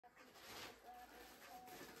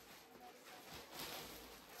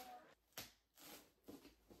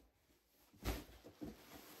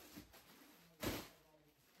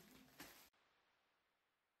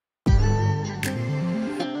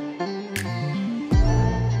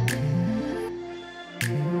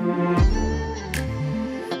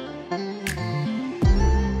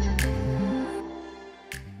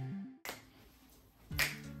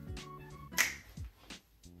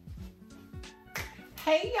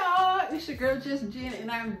y'all, it's your girl Just Jen and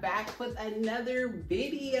I'm back with another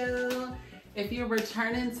video. If you're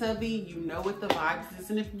returning to me, you know what the vibes is,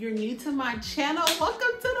 and if you're new to my channel,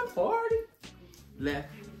 welcome to the party. Let's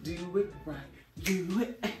do it right, do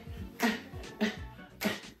it.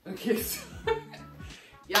 Okay, so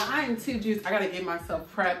y'all, I am too juiced. I gotta get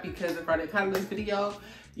myself prepped because if I didn't title this video,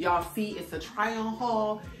 y'all see it's a try on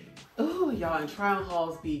haul. Oh, y'all, and try on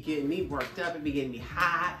hauls be getting me worked up, it be getting me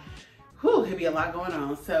hot. Whew, it be a lot going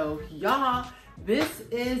on. So y'all, this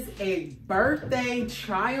is a birthday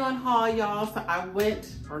try on haul, y'all. So I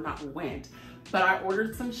I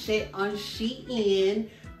ordered some shit on SHEIN.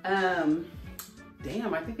 Damn,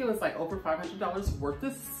 I think it was like over $500 worth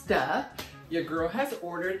of stuff your girl has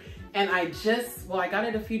ordered. And I got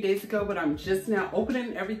it a few days ago, but I'm just now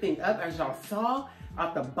opening everything up. As y'all saw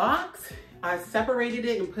out the box, I separated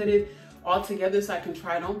it and put it all together so I can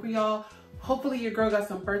try it on for y'all. Hopefully your girl got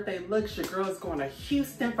some birthday looks. Your girl is going to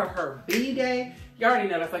Houston for her B-Day. You already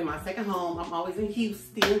know that's like my second home. I'm always in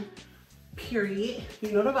Houston, period.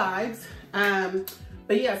 You know the vibes.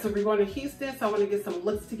 But yeah, so we're going to Houston, so I want to get some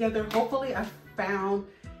looks together. Hopefully I found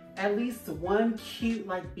at least one cute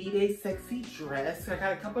like B-Day sexy dress. I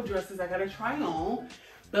got a couple dresses I gotta try on.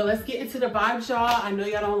 But let's get into the vibes, y'all. I know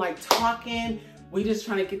y'all don't like talking. We just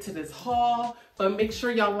trying to get to this haul. But make sure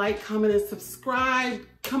y'all like, comment, and subscribe.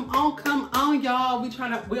 Come on, y'all.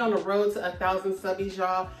 We on the road to 1,000 subbies,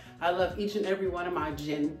 y'all. I love each and every one of my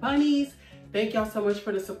Jen bunnies. Thank y'all so much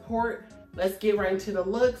for the support. Let's get right into the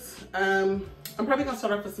looks. I'm probably gonna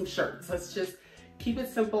start off with some shirts. Let's just keep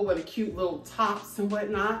it simple with a cute little tops and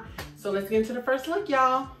whatnot. So let's get into the first look,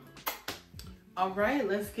 y'all. All right,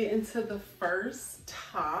 let's get into the first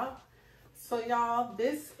top. So y'all,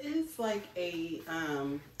 this is like a,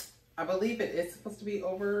 I believe it is supposed to be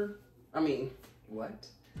over, I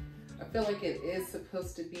feel like it is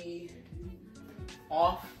supposed to be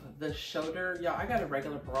off the shoulder. Y'all, I got a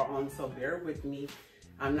regular bra on, so bear with me.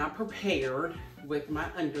 I'm not prepared with my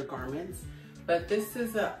undergarments, but this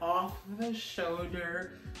is a off the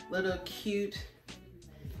shoulder little cute.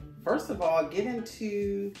 First of all,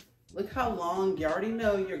 look how long. You already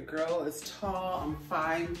know your girl is tall. I'm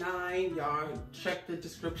 5'9". Y'all check the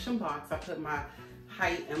description box. I put my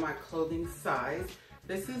height and my clothing size.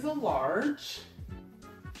 This is a large.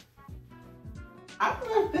 I don't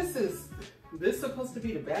know if this supposed to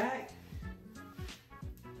be the bag.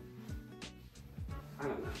 I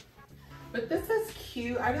don't know. But this is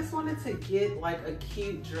cute. I just wanted to get like a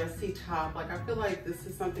cute dressy top. Like I feel like this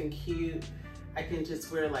is something cute I can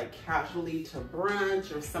just wear like casually to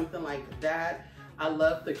brunch or something like that. I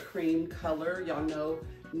love the cream color. Y'all know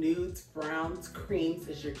nudes, browns, creams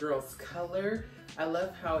is your girl's color. I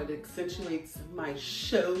love how it accentuates my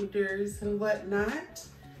shoulders and whatnot.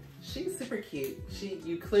 She's super cute.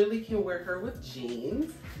 You clearly can wear her with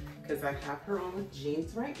jeans because I have her on with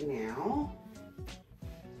jeans right now.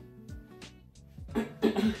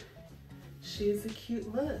 She's a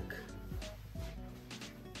cute look.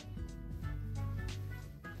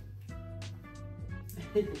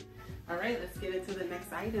 All right, let's get into the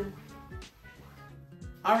next item.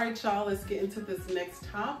 All right, y'all, let's get into this next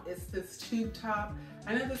top. It's this tube top.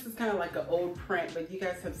 I know this is kind of like an old print, but you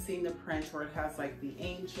guys have seen the print where it has like the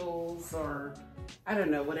angels, or I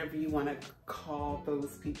don't know, whatever you want to call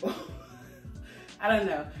those people. I don't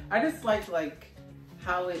know. I just like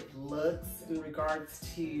how it looks in regards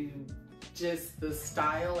to just the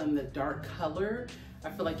style and the dark color. I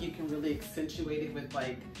feel like you can really accentuate it with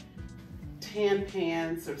like tan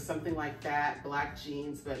pants or something like that, black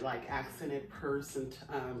jeans, but like accented purse and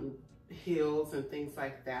heels and things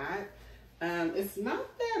like that. It's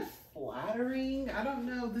not that flattering. I don't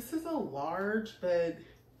know. This is a large, but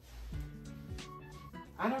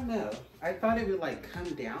I don't know. I thought it would like come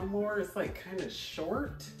down more. It's like kind of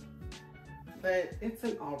short, but it's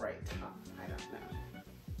an all right top. I don't know.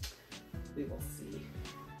 We will see.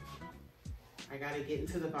 I gotta get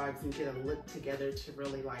into the vibes and get a look together to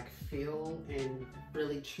really like feel and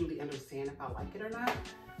really truly understand if I like it or not.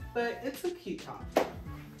 But it's a cute top.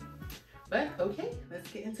 But okay, let's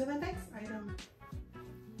get into the next item.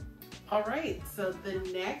 All right, so the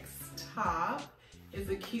next top is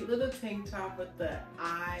a cute little tank top with the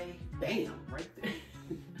eye, bam, right there.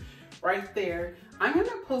 Right there. I'm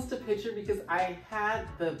gonna post a picture because I had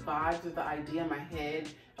the vibes of the idea in my head.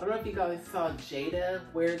 I don't know if you guys saw Jada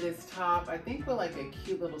wear this top. I think with like a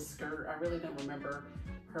cute little skirt. I really don't remember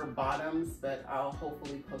her bottoms, but I'll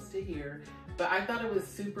hopefully post it here. But I thought it was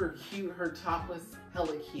super cute. Her top was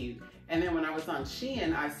hella cute. And then when I was on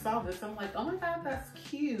SHEIN, I saw this. I'm like, oh my God, that's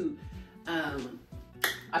cute.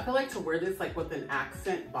 I feel like to wear this like with an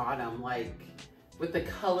accent bottom, like with a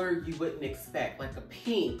color you wouldn't expect, like a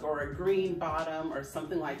pink or a green bottom or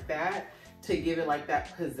something like that, to give it like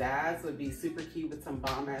that pizzazz would be super cute with some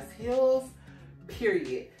bomb ass heels,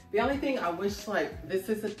 period. The only thing I wish, like, this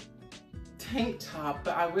is a tank top,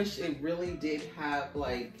 but I wish it really did have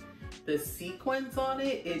like the sequins on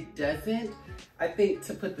it. It doesn't. I think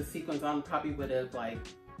to put the sequins on probably would have like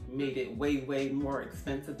made it way more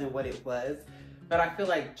expensive than what it was. But I feel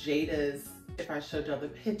like Jada's, if I showed y'all the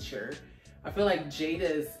picture, I feel like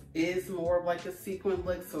Jada's is more of like a sequin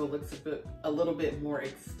look, so it looks a little bit more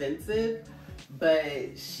expensive,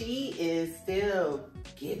 but she is still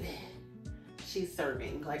giving. She's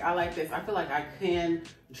serving. Like, I like this. I feel like I can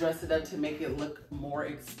dress it up to make it look more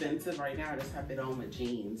expensive. Right now I just have it on with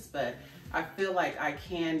jeans, but I feel like I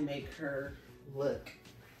can make her look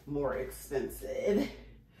more expensive.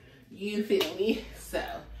 You feel me? So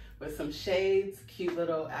with some shades, cute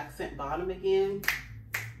little accent bottom again.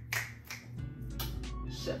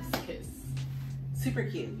 Chef's kiss. Super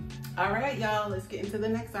cute. All right, y'all, let's get into the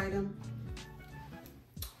next item.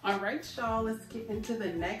 All right, y'all, let's get into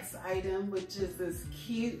the next item, which is this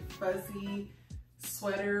cute, fuzzy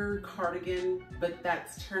sweater cardigan, but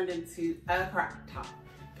that's turned into a crop top.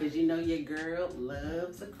 Because you know your girl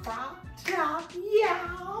loves a crop top,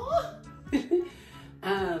 y'all.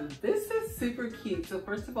 This is super cute. So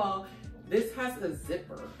first of all, this has a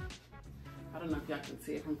zipper. I don't know if y'all can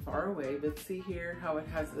see it from far away, but see here how it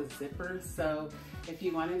has a zipper. So if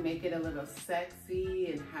you want to make it a little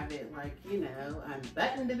sexy and have it like, you know,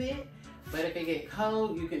 unbuttoned a bit, but if it get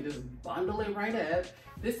cold, you can just bundle it right up.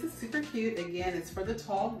 This is super cute. Again, it's for the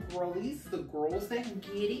tall girlies, the girls that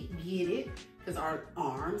get it, because our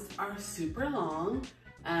arms are super long.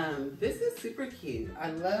 This is super cute.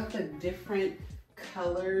 I love the different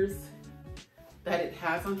colors that it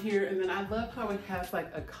has on here, and then I love how it has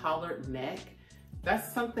like a collared neck.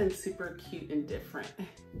 That's something super cute and different.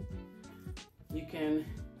 You can,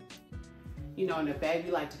 you know, in a bag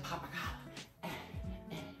you like to pop a collar.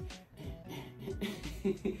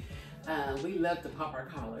 We love to pop our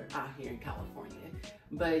collar out here in California,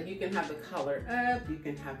 but you can have the collar up, you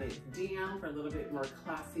can have it down for a little bit more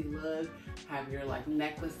classy look, have your like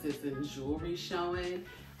necklaces and jewelry showing.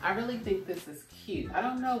 I really think this is cute. I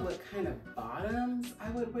don't know what kind of bottoms I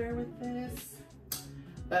would wear with this,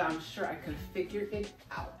 but I'm sure I could figure it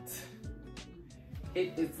out.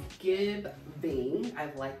 It is giving.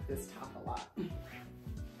 I like this top a lot.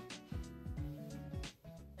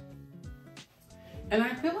 And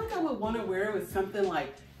I feel like I would want to wear it with something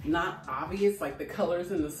like not obvious, like the colors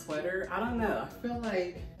in the sweater. I don't know. I feel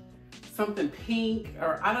like something pink,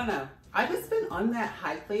 or I don't know. I just been on that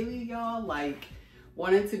hype lately, y'all. Like,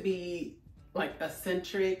 wanted to be like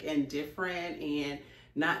eccentric and different and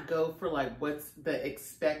not go for like what's the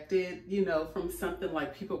expected, you know, from something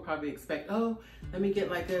like people probably expect, oh, let me get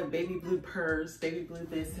like a baby blue purse, baby blue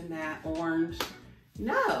this and that, orange.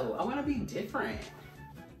 No, I want to be different.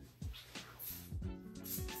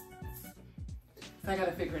 So I got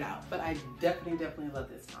to figure it out, but I definitely love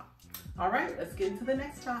this top. All right, let's get into the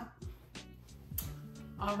next top.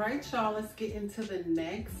 All right, y'all, let's get into the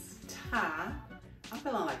next top. I'm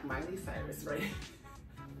feeling like Miley Cyrus, right?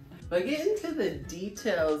 But getting to the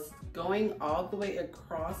details, going all the way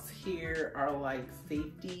across here are like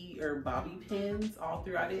safety or bobby pins all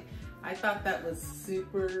throughout it. I thought that was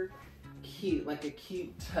super cute, like a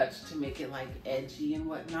cute touch to make it like edgy and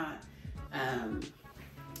whatnot.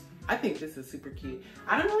 I think this is super cute.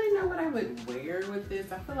 I don't really know what I would wear with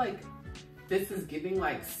this. I feel like this is giving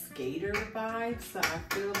like skater vibes, so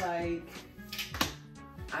I feel like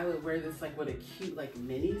I would wear this like with a cute like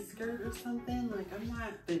mini skirt or something. Like, I'm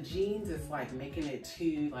not, the jeans is like making it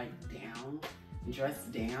too like down,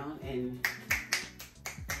 dressed down, and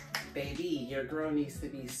baby, your girl needs to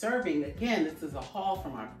be serving. Again, this is a haul for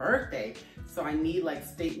my birthday, so I need like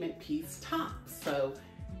statement piece tops. So,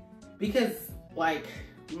 because like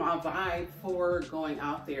my vibe for going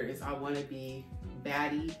out there is I want to be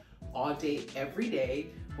baddie all day, every day.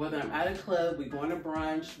 Whether I'm at a club, we going to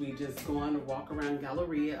brunch, we just going to walk around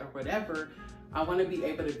Galleria or whatever, I want to be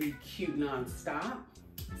able to be cute nonstop.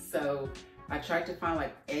 So I tried to find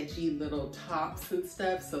like edgy little tops and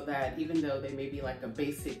stuff so that even though they may be like a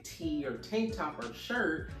basic tee or tank top or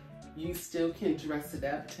shirt, you still can dress it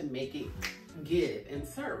up to make it give and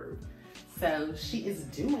serve. So she is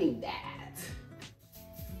doing that.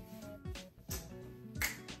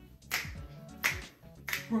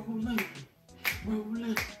 Rolling,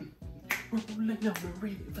 rolling, rolling on the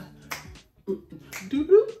river. Do,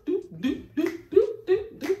 do, do, do, do, do,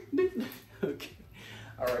 do, do. Okay.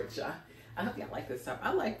 All right, y'all. I hope y'all like this stuff.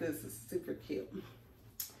 I like this. It's super cute.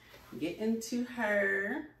 Get into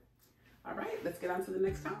her. All right, right, let's get on to the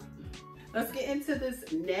next top. Let's get into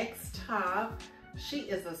this next top. She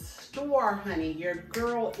is a star, honey. Your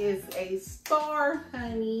girl is a star,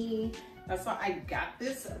 honey. That's why I got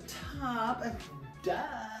this top. Duh.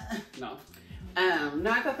 No.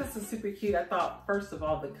 No, I thought this was super cute. I thought, first of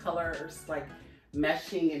all, the colors like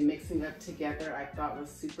meshing and mixing up together, I thought was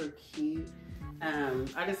super cute.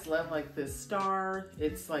 I just love like this star.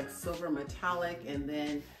 It's like silver metallic, and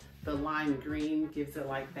then the lime green gives it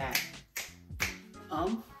like that. I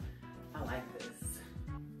like this.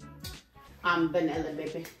 Vanilla,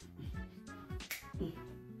 baby.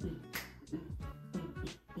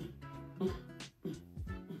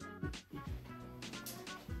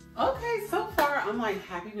 Okay, so far I'm like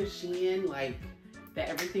happy with SHEIN, like that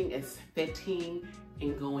everything is fitting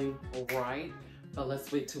and going right. But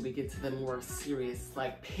let's wait till we get to the more serious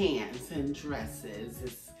like pants and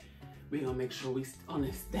dresses. We're gonna make sure we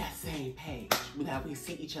on that same page without we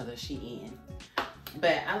see each other SHEIN.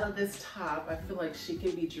 But I love this top. I feel like she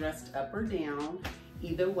can be dressed up or down.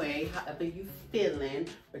 Either way, however you feeling,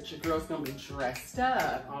 but your girl's gonna be dressed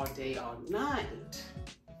up all day, all night.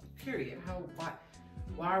 Period.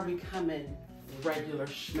 Why are we coming regular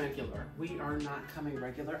schmegular? We are not coming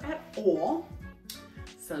regular at all.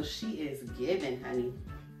 So she is giving, honey.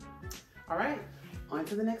 All right, on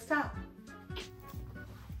to the next top.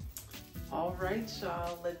 All right,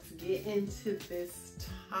 y'all, let's get into this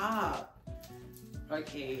top.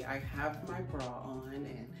 Okay, I have my bra on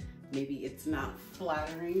and maybe it's not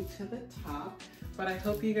flattering to the top, but I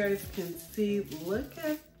hope you guys can see. Look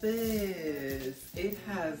at this. It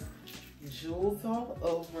has jewels all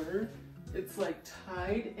over. It's like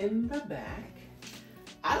tied in the back.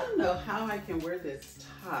 I don't know how I can wear this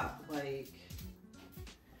top. Like,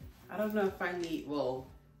 I don't know if I need, well,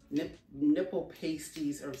 nipple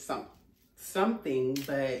pasties or something,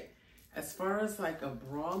 but as far as like a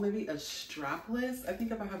bra, maybe a strapless. I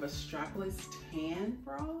think if I have a strapless tan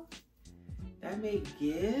bra, that may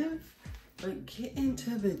give. But get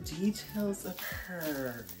into the details of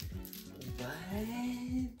her.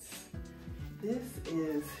 What? This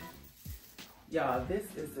is, y'all, this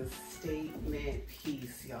is a statement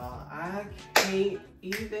piece, y'all. I can't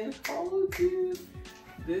even hold you.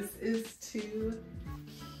 This is too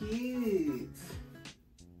cute.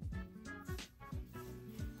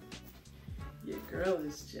 Your girl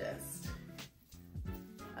is just,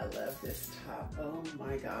 I love this top. Oh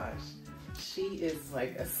my gosh. She is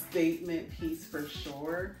like a statement piece for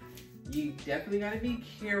sure. You definitely gotta be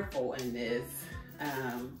careful in this.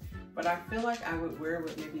 But I feel like I would wear it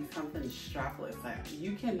with maybe something strapless. Like,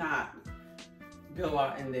 you cannot go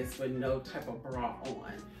out in this with no type of bra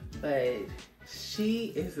on. But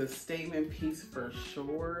she is a statement piece for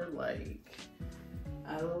sure. Like,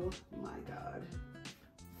 oh my God.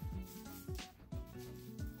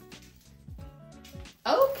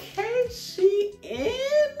 Okay,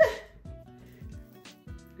 SHEIN.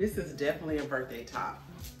 This is definitely a birthday top.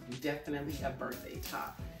 Definitely a birthday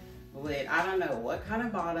top. But I don't know what kind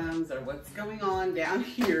of bottoms or what's going on down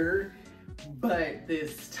here, but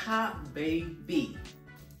this top, baby,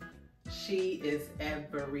 she is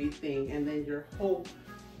everything. And then your whole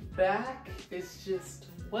back is just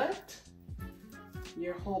what?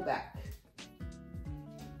 Your whole back.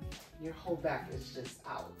 Your whole back is just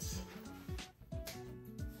out.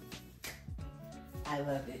 I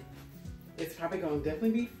love it. It's probably gonna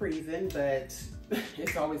definitely be freezing, but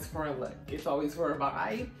it's always for a look. It's always for a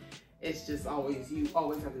vibe. It's just always, you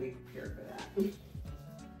always have to be prepared for that.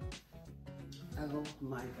 Oh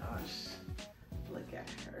my gosh. Look at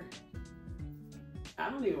her. I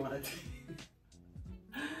don't even want to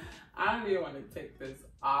take this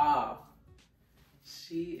off.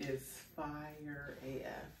 She is fire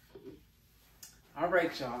AF. All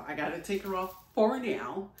right, y'all, I gotta take her off for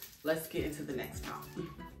now. Let's get into the next top.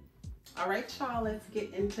 All right, y'all, let's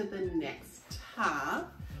get into the next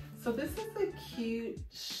top. So this is a cute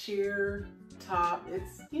sheer top.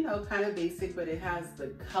 It's, you know, kind of basic, but it has the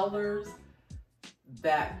colors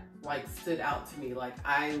that like stood out to me. Like,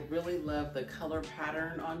 I really love the color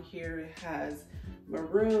pattern on here. It has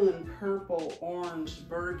maroon, purple, orange,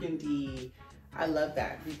 burgundy. I love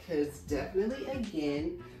that because definitely,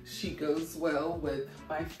 again, she goes well with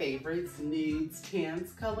my favorites, nudes,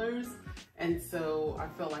 tans colors. And so I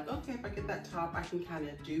feel like, okay, if I get that top, I can kind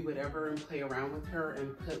of do whatever and play around with her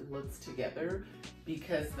and put looks together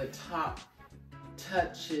because the top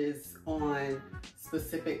touches on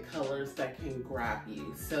specific colors that can grab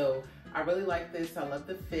you. So I really like this. I love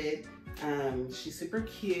the fit. She's super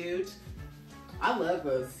cute. I love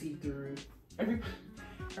a see-through.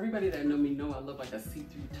 Everybody that know me know I love like a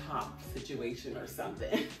see-through top situation or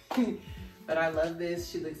something. But I love this.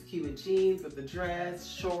 She looks cute with jeans, with the dress,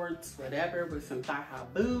 shorts, whatever, with some thigh-high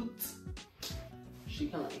boots. She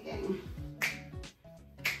killing the game.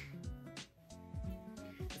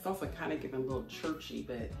 It's also kind of giving a little churchy,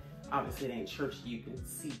 but obviously it ain't churchy. You can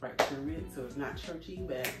see right through it, so it's not churchy,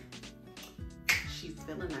 but she's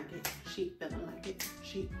feeling like it. She feeling like it.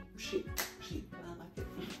 She feeling like it.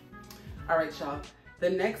 All right, y'all. The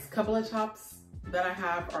next couple of tops that I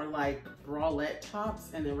have are like bralette tops,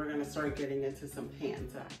 and then we're gonna start getting into some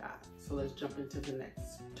pants that I got. So let's jump into the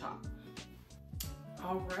next top.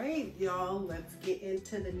 All right, y'all, let's get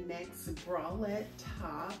into the next bralette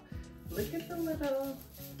top. Look at the little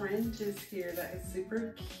fringes here. That is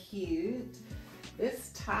super cute.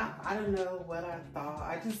 This top, I don't know what I thought.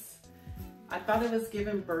 I thought it was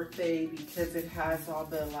giving birthday because it has all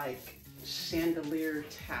the like chandelier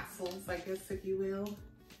tassels, I guess, if you will.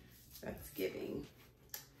 That's giving.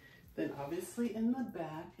 Then obviously in the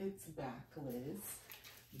back, it's backless.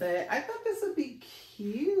 But I thought this would be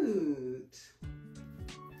cute.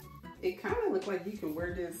 It kind of looked like you can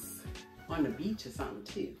wear this on the beach or something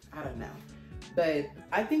too. I don't know. But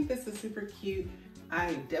I think this is super cute.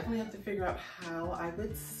 I definitely have to figure out how I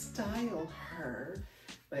would style her.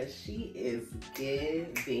 But she is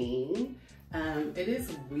giving. It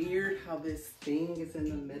is weird how this thing is in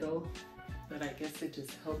the middle, but I guess it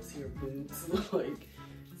just helps your boobs like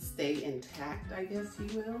stay intact, I guess you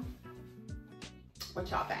will. What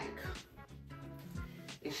y'all think?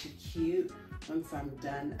 Is she cute? Once I'm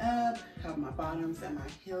done up, have my bottoms and my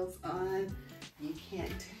heels on, you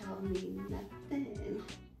can't tell me nothing.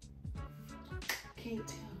 Can't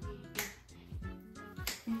tell me nothing.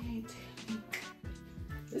 You can't tell me.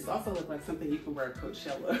 This also looks like something you can wear at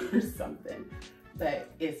Coachella or something,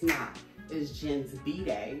 but it's not. It's Jen's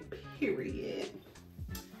B-Day, period.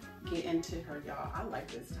 Get into her, y'all. I like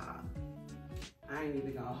this top. I ain't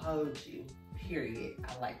even gonna hold you, period.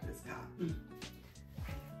 I like this top.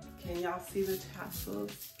 Can y'all see the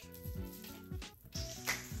tassels?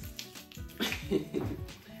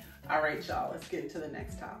 All right, y'all, let's get into the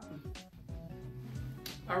next top.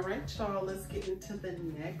 All right, y'all, let's get into the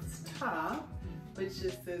next top, which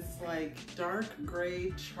is this like dark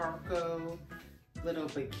gray charcoal little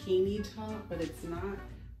bikini top, but it's not.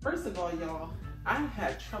 First of all, y'all, I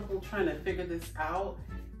had trouble trying to figure this out.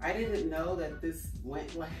 I didn't know that this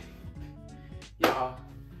went like, y'all,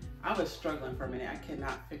 I was struggling for a minute. I could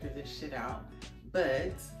not figure this shit out,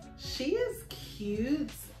 but she is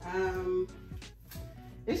cute.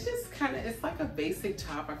 It's just kind of, it's like a basic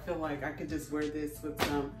top. I feel like I could just wear this with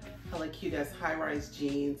some hella cute ass high-rise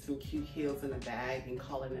jeans, some cute heels and a bag, and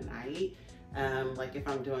call it a night. Like if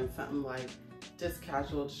I'm doing something like just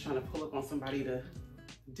casual, just trying to pull up on somebody to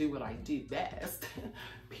do what I do best,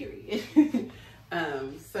 period.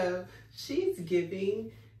 So she's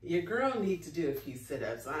giving. Your girl needs to do a few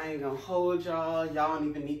sit-ups. I ain't gonna hold y'all. Y'all don't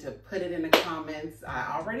even need to put it in the comments.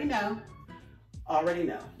 I already know.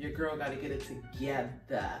 Your girl gotta get it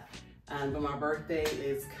together. But my birthday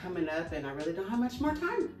is coming up and I really don't have much more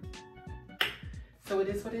time. So it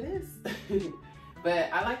is what it is.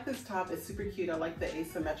 But I like this top. It's super cute. I like the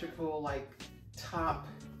asymmetrical like top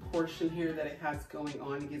portion here that it has going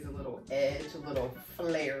on. It gives a little edge, a little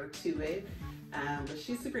flair to it. But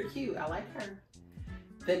she's super cute. I like her.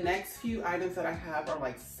 The next few items that I have are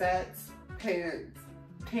like sets,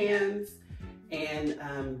 pants,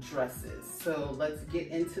 and dresses. So let's get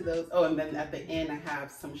into those. Oh, and then at the end I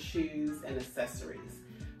have some shoes and accessories.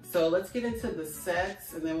 So let's get into the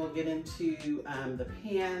sets, and then we'll get into the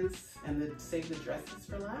pants, and then save the dresses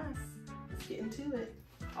for last. Let's get into it.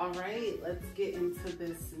 All right, let's get into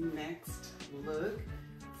this next look.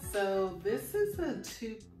 So this is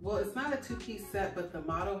well, it's not a two-piece set, but the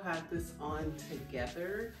model had this on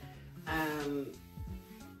together. I'm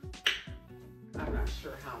not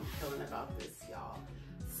sure how I'm feeling about this, y'all.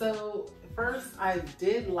 So first, I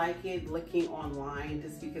did like it looking online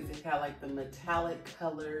just because it had like the metallic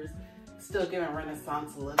colors, still giving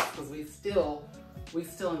Renaissance looks because we still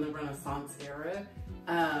in the Renaissance era.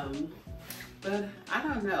 But I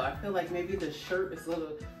don't know. I feel like maybe the shirt is a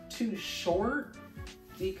little too short,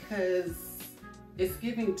 because it's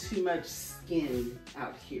giving too much skin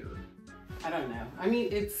out here. I don't know. I mean,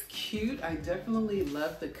 it's cute. I definitely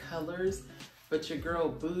love the colors, but your girl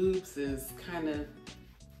boobs is kind of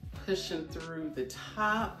pushing through the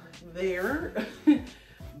top there.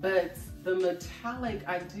 But the metallic,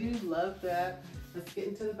 I do love that. Let's get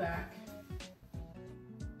into the back.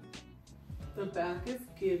 The back is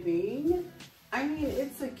giving. I mean,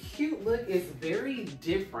 it's a cute look. It's very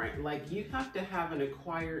different. Like, you have to have an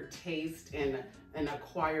acquired taste and an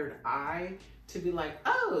acquired eye to be like,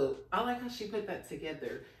 oh, I like how she put that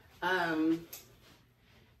together. I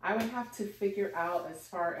would have to figure out as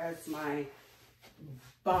far as my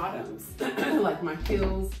bottoms, like my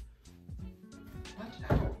heels. Watch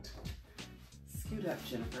out. Scoot up,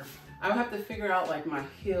 Jennifer. I would have to figure out like my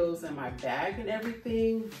heels and my bag and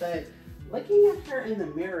everything, but looking at her in the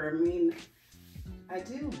mirror, I mean, I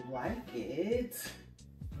do like it.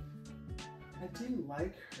 I do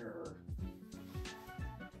like her.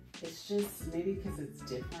 It's just maybe because it's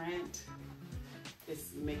different.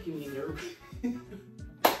 It's making me nervous.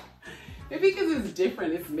 Maybe because it's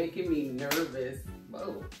different, it's making me nervous.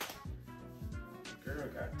 Whoa. Girl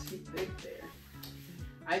got too thick there.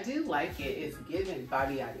 I do like it. It's giving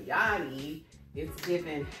body yaddy yaddy. It's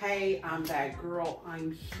giving, hey, I'm that girl.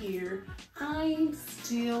 I'm here. I'm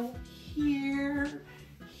still here.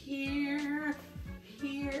 Here.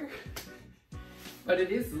 But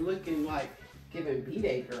it is looking like giving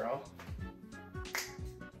B-Day girl.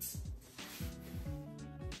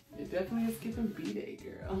 It definitely is giving B-Day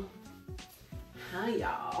girl. Hi,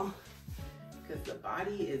 y'all. Because the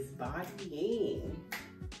body is bodying.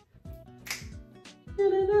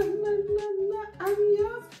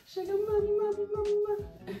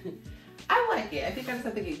 I like it. I think I just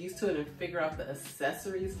have to get used to it and figure out the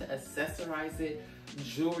accessories to accessorize it.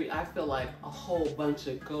 Jewelry, I feel like a whole bunch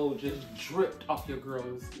of gold just dripped off your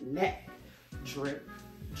girl's neck. Drip,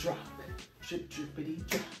 drop, drip, drippity,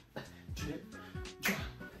 drop, drip, drop,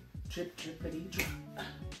 drip, drippity, drop,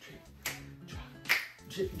 drip, drop,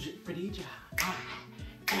 drip, drippity, drop.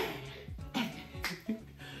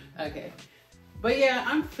 Okay. But yeah,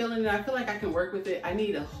 I'm feeling it. I feel like I can work with it. I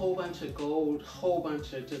need a whole bunch of gold, whole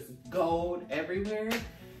bunch of just gold everywhere.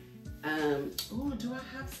 Oh, do I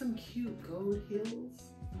have some cute gold heels?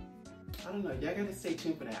 I don't know. Y'all gotta stay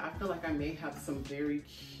tuned for that. I feel like I may have some very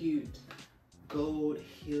cute gold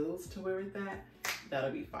heels to wear with that. That'll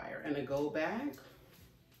be fire. And a gold bag.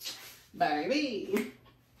 Baby.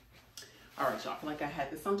 All right, y'all. I feel like I had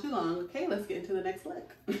this on too long. Okay, let's get into the next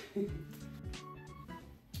look.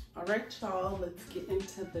 All right, y'all, let's get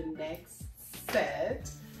into the next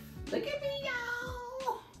set. Look at me,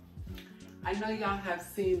 y'all. I know y'all have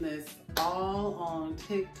seen this all on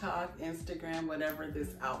TikTok, Instagram, whatever,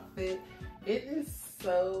 this outfit. It is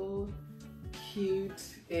so cute.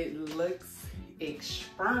 It looks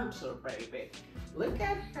expensive, baby. Look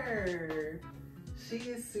at her. She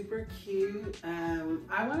is super cute.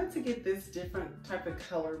 I wanted to get this different type of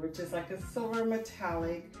color, which is like a silver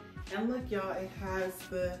metallic. And look, y'all, it has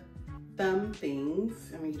the thumb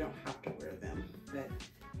things. I mean, you don't have to wear them, but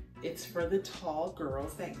it's for the tall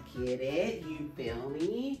girls that get it. You feel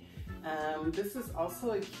me? This is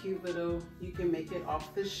also a cute little, you can make it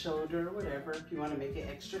off the shoulder or whatever. If you want to make it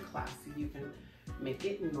extra classy, you can make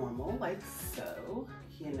it normal like so,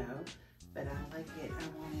 you know. But I like it. I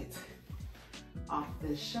want it off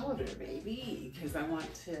the shoulder, baby, because I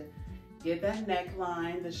want to get that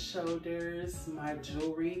neckline, the shoulders, my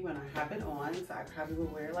jewelry when I have it on, so I probably will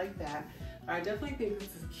wear it like that. But I definitely think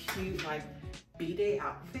this is cute, like B-Day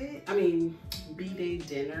outfit. I mean, B-Day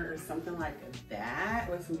dinner or something like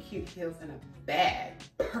that with some cute heels and a bag,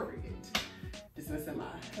 period. Just missing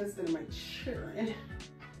my husband and my children.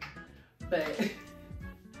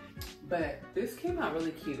 But this came out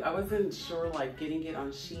really cute. I wasn't sure like getting it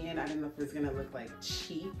on SHEIN. I didn't know if it was gonna look like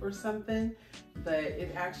cheap or something, but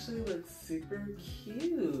it actually looks super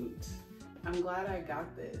cute. I'm glad I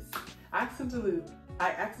got this. I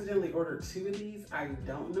accidentally ordered 2 of these. I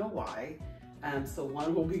don't know why. So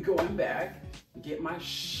one will be going back, get my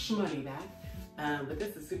money back. But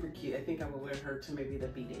this is super cute. I think I will wear her to maybe the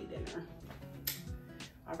B-Day dinner.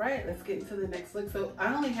 All right, let's get into the next look. So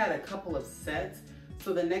I only had a couple of sets.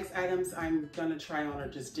 So the next items I'm gonna try on are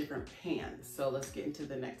just different pants. So let's get into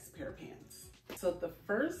the next pair of pants. So the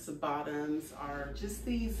first bottoms are just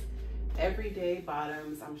these everyday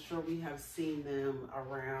bottoms. I'm sure we have seen them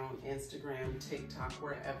around Instagram, TikTok,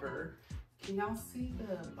 wherever. Can y'all see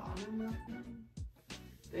the bottom of them?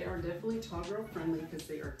 They are definitely tall girl friendly because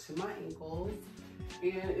they are to my ankles.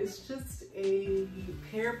 And it's just a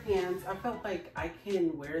pair of pants. I felt like I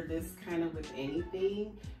can wear this kind of with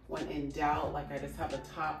anything. When in doubt, like I just have a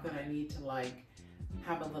top that I need to like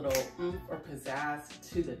have a little oomph or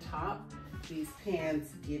pizzazz to the top. These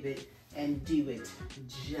pants give it and do it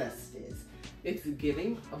justice. It's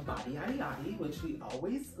giving a body yaddy yaddy, which we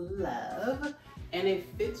always love. And it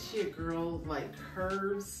fits your girl like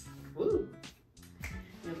curves. Woo,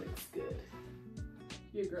 it looks good.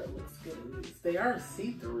 Your girl looks good in these. They are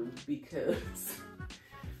see-through because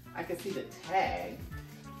I can see the tag.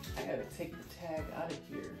 I gotta take the tag out of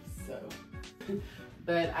here, so.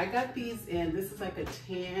 But I got these in, this is like a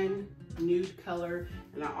tan nude color,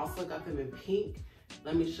 and I also got them in pink.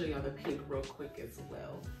 Let me show y'all the pink real quick as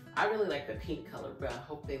well. I really like the pink color, but I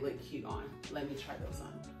hope they look cute on. Let me try those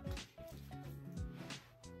on.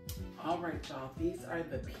 All right, y'all, these are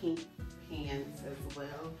the pink pants as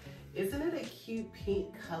well. Isn't it a cute pink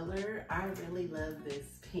color? I really love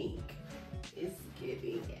this pink. It's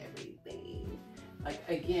giving everything. Like,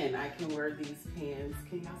 again, I can wear these pants.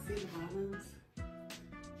 Can y'all see the bottoms?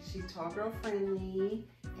 She's tall girl friendly.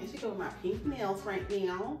 And she go with my pink nails right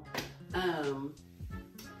now.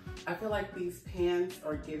 I feel like these pants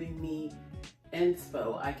are giving me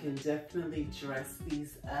inspo. I can definitely dress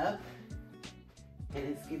these up. And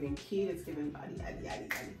it's giving cute, it's giving body, yaddy, yaddy,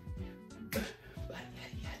 yaddy.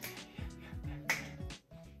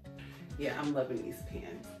 Yeah, I'm loving these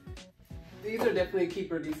pants. These are definitely a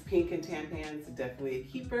keeper. These pink and tan pants, definitely a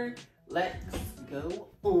keeper. Let's go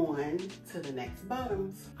on to the next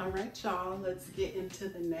bottoms. All right, y'all, let's get into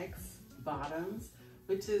the next bottoms,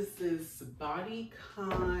 which is this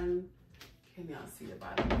bodycon. Can y'all see the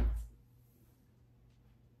bottom?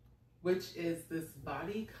 Which is this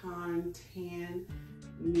bodycon tan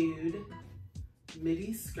nude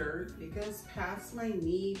midi skirt. It goes past my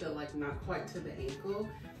knee, but like not quite to the ankle.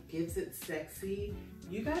 Gives it sexy.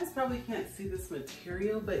 You guys probably can't see this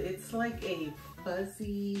material, but it's like a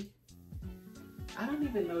fuzzy, I don't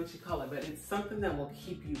even know what you call it, but it's something that will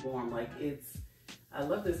keep you warm. Like it's, I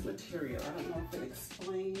love this material. I don't know if it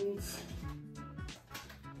explains.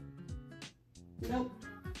 Nope.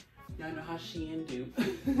 Y'all know how SHEIN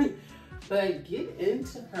do. But get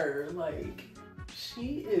into her, like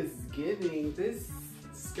she is giving. This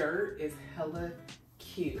skirt is hella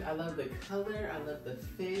cute. I love the color, I love the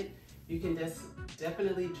fit. You can just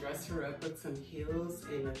definitely dress her up with some heels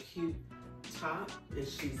and a cute top, and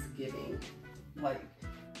she's giving. Like,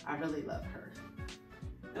 I really love her.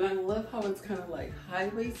 And I love how it's kind of like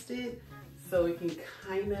high-waisted, so it can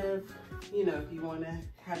kind of, you know, if you want to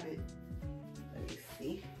have it, let me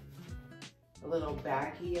see, a little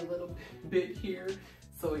baggy a little bit here,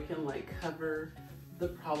 so it can like cover the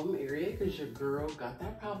problem area, because your girl got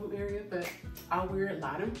that problem area, but I'll wear it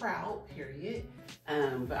loud and proud, period.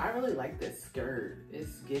 But I really like this skirt.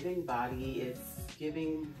 It's giving body, it's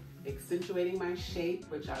giving, accentuating my shape,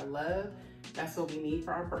 which I love. That's what we need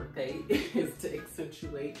for our birthday, is to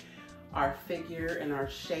accentuate our figure and our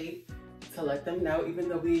shape, to let them know, even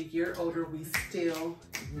though we're a year older, we still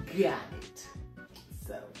got it.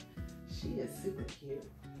 So she is super cute.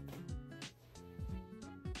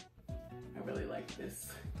 I really like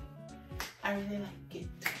this. I really like it.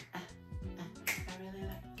 I really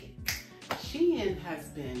like it. SHEIN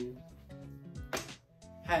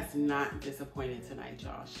has not disappointed tonight,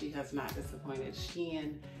 y'all. She has not disappointed.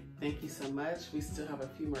 SHEIN, thank you so much. We still have a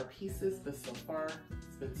few more pieces, but so far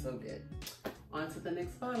it's been so good. On to the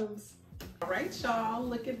next bottoms. All right, y'all,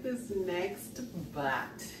 look at this next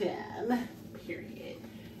bottom, period.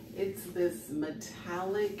 It's this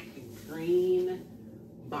metallic green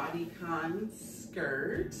bodycon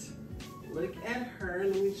skirt. Look at her.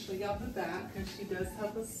 Let me show y'all the back, because she does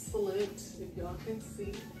have a slit, if y'all can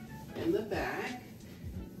see in the back.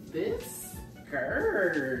 This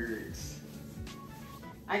skirt,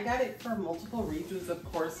 I got it for multiple reasons, of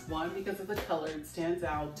course. One, because of the color, it stands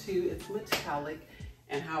out. Two, it's metallic,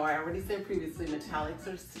 and how I already said previously, metallics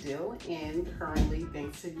are still in currently,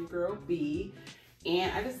 thanks to your girl B.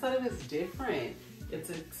 And I just thought it was different. It's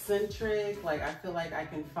eccentric. Like, I feel like I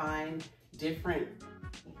can find different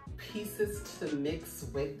pieces to mix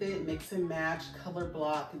with it, mix and match, color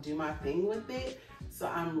block, do my thing with it. So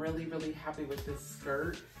I'm really, really happy with this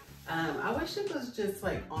skirt. I wish it was just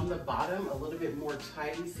like on the bottom a little bit more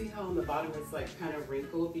tight. You see how on the bottom it's like kind of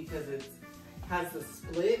wrinkled because it has the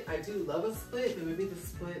split. I do love a split, but maybe the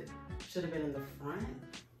split should have been in the front,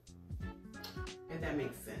 if that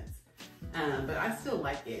makes sense. But I still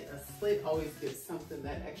like it. A slit always gives something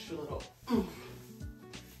that extra little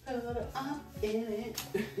put a little in it.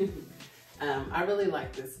 I really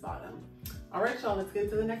like this bottom. All right, y'all, let's get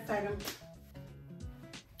into the next item.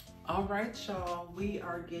 All right, y'all, we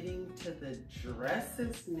are getting to the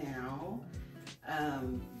dresses now.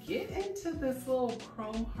 Get into this little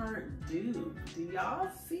chrome heart dude. Do y'all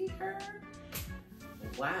see her?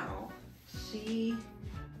 Wow, she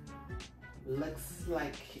looks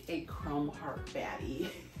like a chrome heart baddie.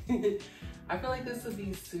 I feel like this would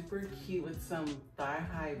be super cute with some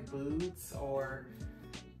thigh-high boots, or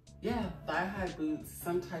yeah, thigh-high boots,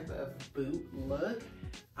 some type of boot look.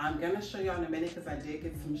 I'm gonna show y'all in a minute, because I did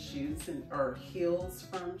get some shoes or heels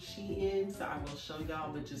from SHEIN, so I will show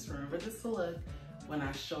y'all, but just remember this look when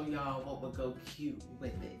I show y'all what would go cute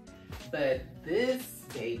with it. But this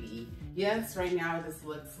baby, yes, right now this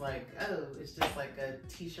looks like, oh, it's just like a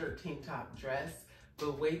t-shirt tank top dress,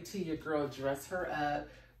 but wait till your girl dress her up,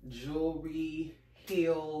 jewelry,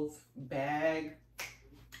 heels, bag,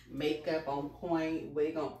 makeup on point,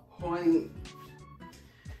 wig on point.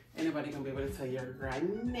 Ain't nobody gonna be able to tell your girl,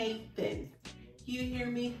 Nathan. You hear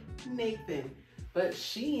me? Nathan. But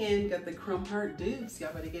SHEIN got the chrome heart dupes.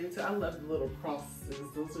 Y'all better get into it. I love the little crosses.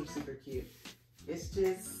 Those are super cute. It's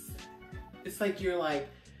just, it's like you're like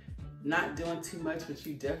not doing too much, but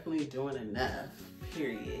you definitely doing enough,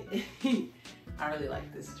 period. I really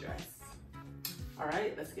like this dress. All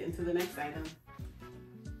right, let's get into the next item.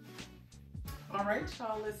 All right,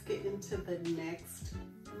 y'all, let's get into the next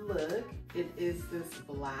look. It is this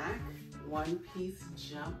black one-piece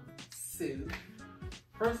jumpsuit.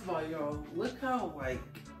 First of all, y'all, look how like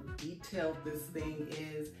detailed this thing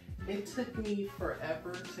is. It took me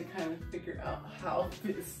forever to kind of figure out how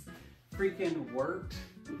this freaking worked.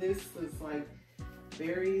 This was like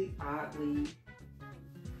very oddly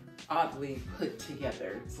put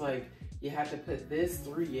together. It's like you have to put this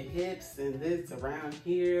through your hips and this around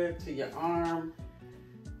here to your arm.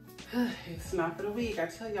 It's not for the weak. I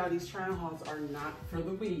tell y'all, these try-on hauls are not for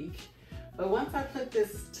the weak. But once I put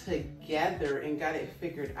this together and got it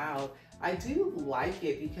figured out, I do like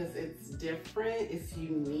it because it's different, it's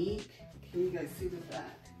unique. Can you guys see the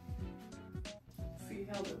back? See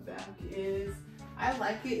how the back is? I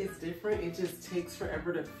like it, it's different. It just takes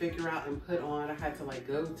forever to figure out and put on. I had to like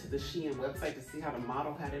go to the SHEIN website to see how the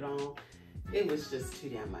model had it on. It was just too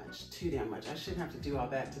damn much. I shouldn't have to do all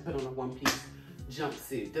that to put on a one-piece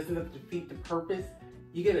jumpsuit. Doesn't have to defeat the purpose.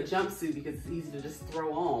 You get a jumpsuit because it's easy to just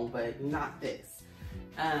throw on, but not this.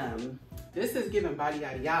 This is giving body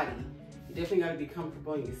yaddy yaddy. You definitely gotta be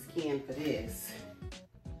comfortable in your skin for this.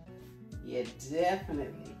 Yeah,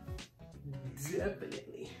 definitely.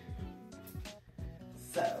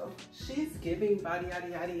 So, she's giving body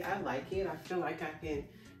yaddy yaddy. I like it. I feel like I can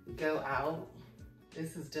go out.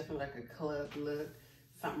 This is definitely like a club look,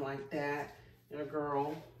 something like that. And a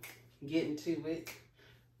girl, get into it.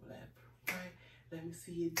 Whatever, right? Let me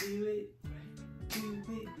see you do it. Right, do it,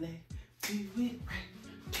 do it, right, do it,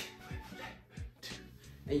 do.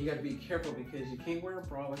 And you gotta be careful because you can't wear a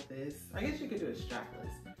bra with this. I guess you could do it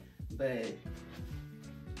strapless, but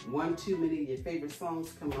one too many of your favorite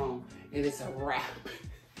songs come on and it's a wrap.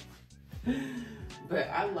 But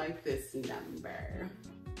I like this number.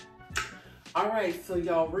 All right, so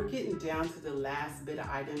y'all, we're getting down to the last bit of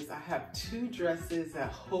items. I have two dresses that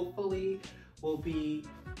hopefully will be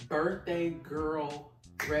birthday girl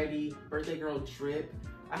ready, birthday girl drip.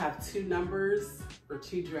 I have two numbers or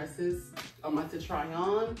two dresses I'm about to try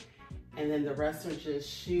on, and then the rest are just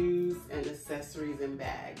shoes and accessories and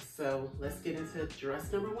bags. So let's get into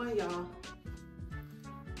dress number one, y'all.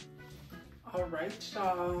 All right,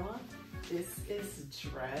 y'all. This is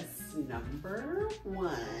dress number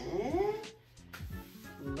one.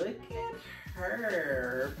 Look at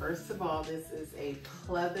her. First of all, this is a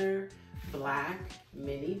pleather black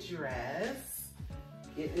mini dress.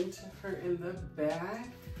 Get into her in the back.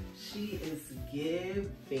 She is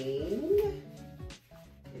giving.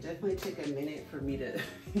 It definitely took a minute for me to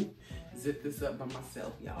zip this up by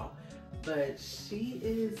myself, y'all. But she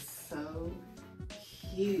is so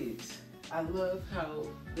cute. I love how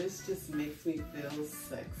this just makes me feel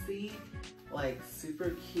sexy, like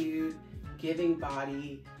super cute, giving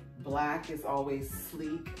body. Black is always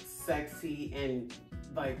sleek, sexy, and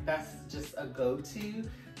like that's just a go-to.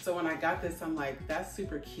 So when I got this, I'm like, that's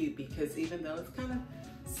super cute because even though it's kind of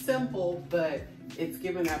simple, but it's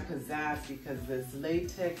giving that pizzazz because this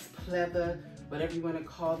latex, pleather, whatever you want to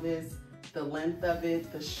call this, the length of it,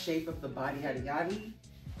 the shape of the body, yada yada,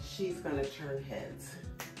 she's gonna turn heads.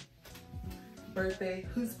 Birthday,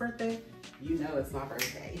 whose birthday? You know it's my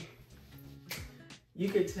birthday. You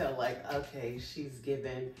could tell like, okay, she's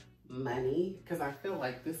giving money because I feel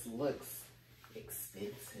like this looks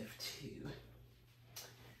expensive too.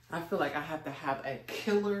 I feel like I have to have a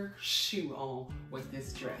killer shoe on with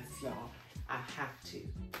this dress, y'all. I have to.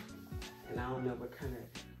 And I don't know what kind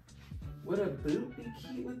of, would a boot be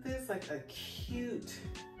cute with this? Like a cute,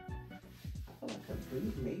 I feel like a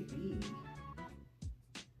boot maybe.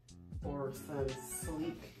 Or some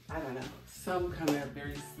sleek, I don't know, some kind of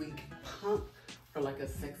very sleek pump or like a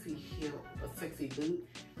sexy heel, a sexy boot.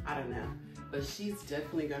 I don't know. But she's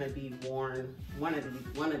definitely gonna be worn one of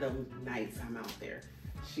them nights I'm out there.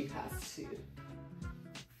 She has to.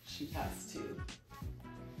 She has to.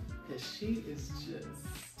 Because she is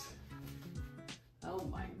just, oh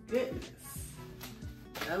my goodness.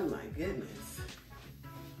 Oh my goodness.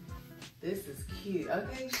 This is cute.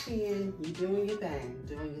 Okay, SHEIN, you doing your thing,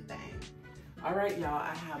 doing your thing. All right, y'all,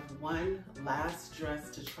 I have one last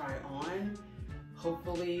dress to try on.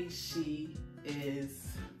 Hopefully she is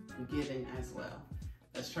giving as well.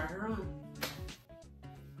 Let's try her on.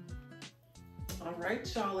 All right,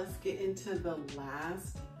 y'all, let's get into the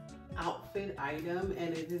last outfit item,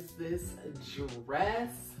 and it is this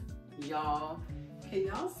dress, y'all. Can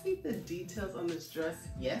y'all see the details on this dress?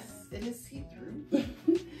 Yes, it is see-through.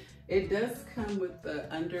 It does come with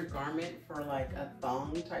the undergarment for like a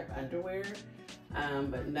thong type underwear,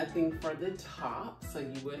 but nothing for the top. So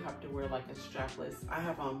you would have to wear like a strapless. I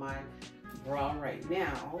have on my bra right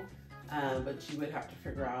now, but you would have to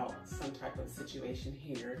figure out some type of situation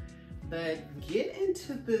here. But get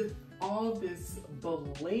into all this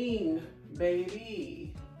bling,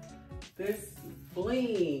 baby. This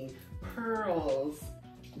bling, pearls,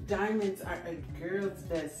 diamonds are a girl's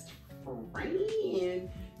best friend.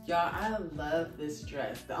 Y'all, I love this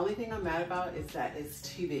dress. The only thing I'm mad about is that it's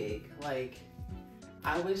too big. Like,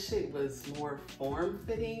 I wish it was more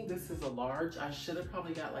form-fitting. This is a large. I should have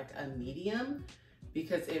probably got like a medium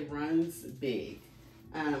because it runs big.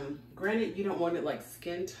 Granted, you don't want it like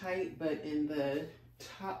skin tight, but in the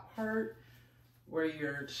top part where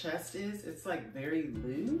your chest is, it's like very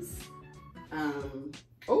loose.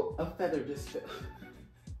 Oh, a feather just fell.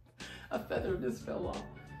 A feather just fell off.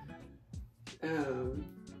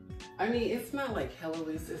 I mean, it's not like hella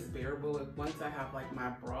loose, it's bearable. Once I have like my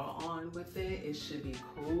bra on with it, it should be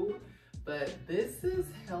cool. But this is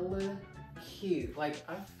hella cute. Like,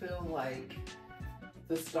 I feel like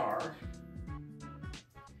the star.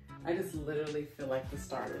 I just literally feel like the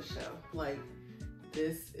star of the show. Like,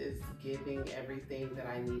 this is giving everything that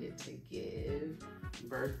I needed to give.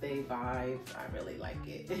 Birthday vibes, I really like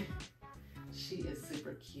it. She is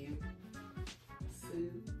super cute.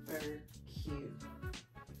 Super cute.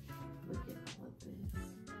 Look at all of this.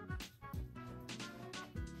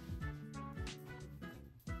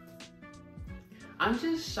 I'm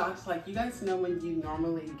just shocked. Like, you guys know when you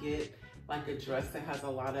normally get like a dress that has a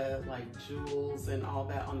lot of like jewels and all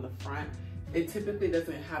that on the front, it typically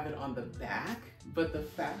doesn't have it on the back. But the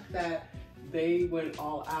fact that they went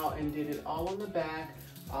all out and did it all on the back,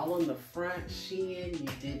 all on the front, SHEIN, you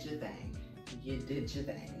did your thing. You did your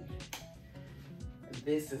thing.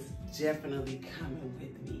 This is definitely coming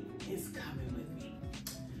with me. It's coming with me.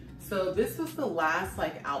 So this was the last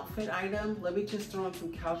like outfit item. Let me just throw on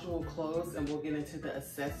some casual clothes and we'll get into the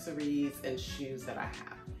accessories and shoes that I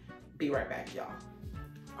have. Be right back, y'all.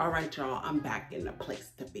 All right, y'all, I'm back in the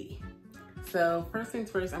place to be. So first things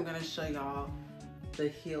first, I'm gonna show y'all the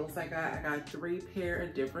heels I got. I got 3 pair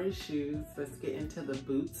of different shoes. Let's get into the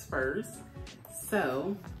boots first.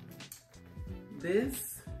 So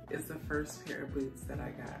this is the first pair of boots that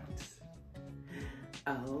I got.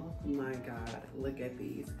 Oh my God, look at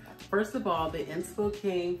these. First of all, the inspo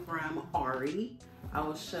came from Ari. I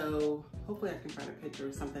will show, hopefully I can find a picture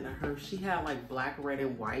or something of her. She had like black, red,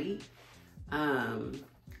 and white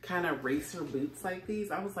kind of racer boots like these.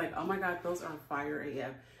 I was like, oh my God, those are fire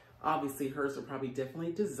AF. Obviously hers are probably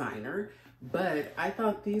definitely designer, but I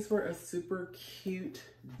thought these were a super cute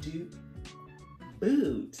dupe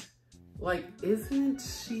boot. Like, isn't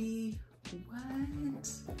she,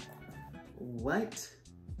 what?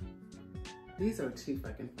 These are too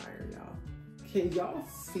fucking fire, y'all. Can y'all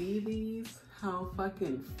see these? How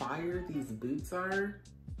fucking fire these boots are?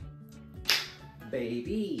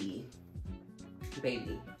 Baby.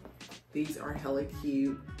 Baby. These are hella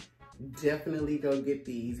cute. Definitely go get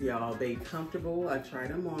these, y'all. They comfortable. I tried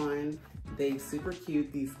them on. They super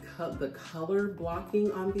cute. These the color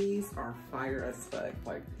blocking on these are fire as fuck.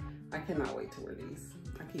 Like, I cannot wait to wear these.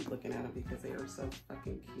 I keep looking at them because they are so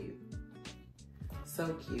fucking cute.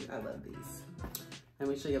 So cute. I love these. Let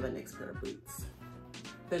me show you the next pair of boots.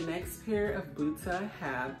 The next pair of boots I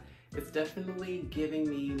have, it's definitely giving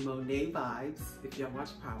me Monet vibes, if y'all watch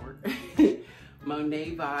Power.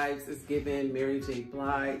 Monet vibes is giving Mary J.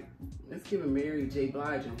 Blige. It's giving Mary J.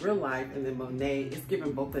 Blige in real life, and then Monet is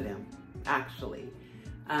giving both of them, actually.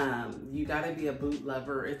 You gotta be a boot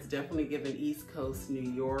lover. It's definitely giving East Coast, New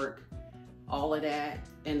York, all of that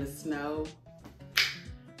in the snow.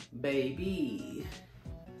 Baby,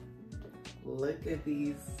 look at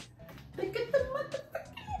these. Look at the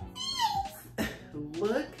motherfucking heels.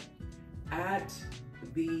 Look at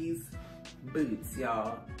these boots,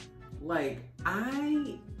 y'all. Like,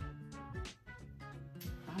 I'm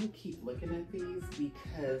keep looking at these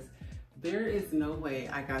because there is no way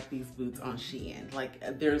I got these boots on SHEIN.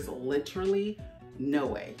 Like, there's literally no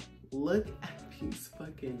way. Look at these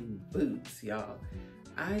fucking boots, y'all.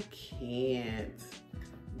 I can't.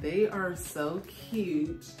 They are so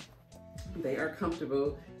cute. They are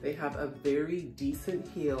comfortable. They have a very decent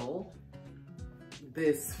heel.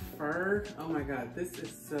 This fur, oh my God, this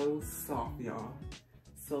is so soft, y'all.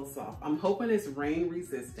 So soft. I'm hoping it's rain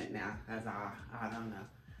resistant now, as I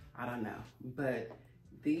don't know. But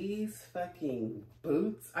these fucking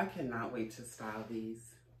boots, I cannot wait to style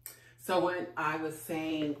these. So when I was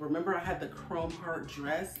saying, remember I had the chrome heart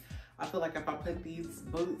dress? I feel like if I put these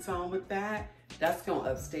boots on with that, that's gonna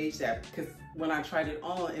upstage that, because when I tried it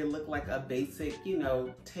on, it looked like a basic, you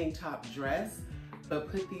know, tank top dress. But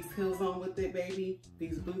put these heels on with it, baby,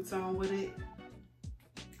 these boots on with it,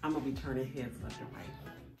 I'm gonna be turning heads left and right.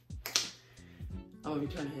 I'm gonna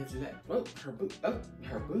be turning heads left. Oh,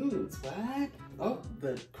 her boots, what? Oh,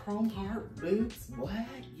 the chrome heart boots, what?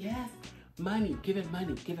 Yes, money, giving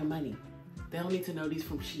money, giving money. They don't need to know these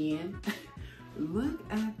from SHEIN. Look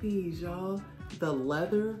at these, y'all. The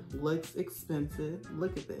leather looks expensive.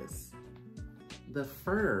 Look at this. The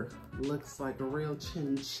fur looks like a real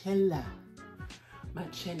chinchilla. My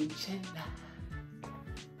chinchilla.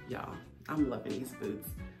 Y'all, I'm loving these boots.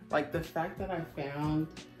 Like the fact that I found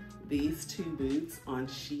these two boots on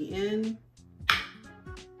SHEIN.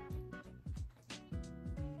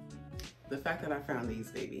 The fact that I found these,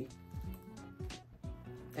 baby.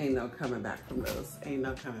 Ain't no coming back from those. Ain't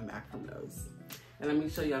no coming back from those. And let me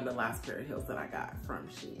show y'all the last pair of heels that I got from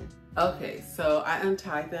SHEIN. Okay, so I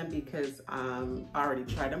untied them because I already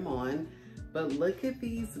tried them on. But look at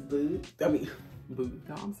these boots. I mean, boots.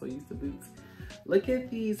 Oh, I'm so used to boots. Look at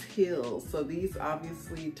these heels. So these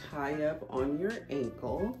obviously tie up on your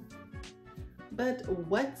ankle. But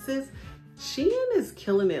what's this? SHEIN is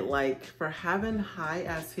killing it, like, for having high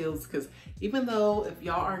ass heels, because even though if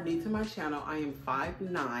y'all are new to my channel, I am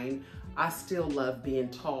 5'9", I still love being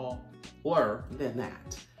taller than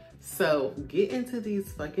that. So get into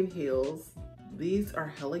these fucking heels. These are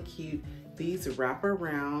hella cute. These wrap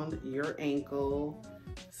around your ankle.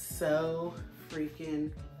 So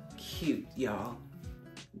freaking cute, y'all.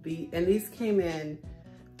 And these came in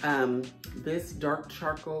this dark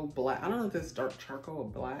charcoal black. I don't know if this dark charcoal or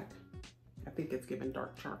black. I think it's given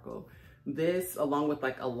dark charcoal. This along with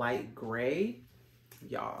like a light gray.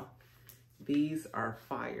 Y'all, these are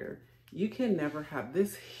fire. You can never have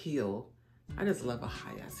this heel. I just love a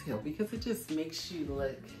high ass heel because it just makes you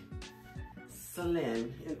look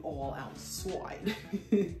slim and all outside.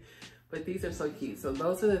 But these are so cute. So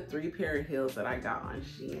those are the 3 pair of heels that I got on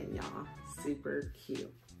SHEIN, y'all. Super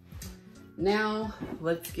cute. Now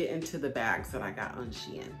let's get into the bags that I got on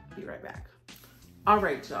SHEIN. Be right back. All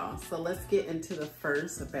right, y'all. So let's get into the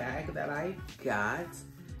first bag that I got.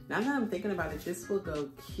 Now that I'm thinking about it, this will go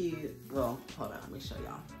cute. Well, hold on, let me show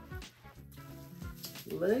y'all.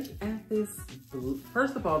 Look at this blue.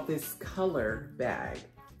 First of all, this color bag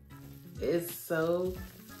is so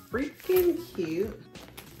freaking cute.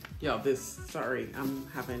 Y'all, sorry, I'm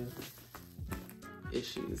having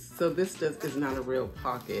issues. So this is not a real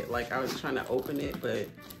pocket. Like I was trying to open it, but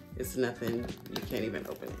it's nothing, you can't even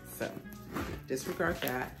open it. So disregard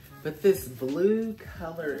that. But this blue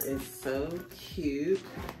color is so cute.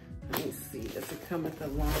 Let me see, does it come with a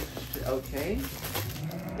long strap? Okay,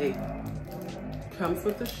 it comes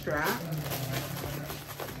with a strap.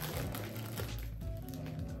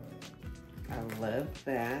 I love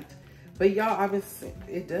that. But y'all, obviously,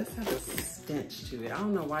 it does have a stench to it. I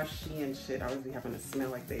don't know why SHEIN shit always be having to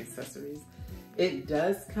smell like the accessories. It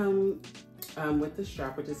does come with the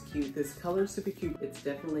strap, which is cute. This color is super cute. It's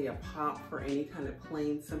definitely a pop for any kind of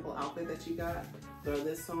plain, simple outfit that you got. Throw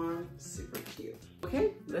this on, super cute.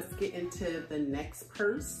 Okay, let's get into the next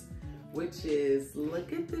purse, which is,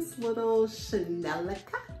 look at this little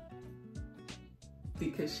Chanelica.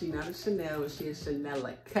 Because she's not a Chanel, but she is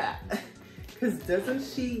Chanelica. Because doesn't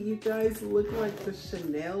she, you guys, look like the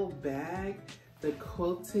Chanel bag? The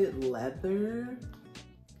quilted leather.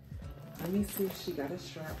 Let me see if she got a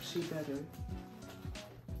strap. She better.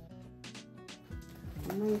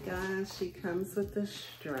 Oh my gosh, she comes with a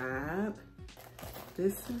strap.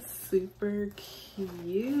 This is super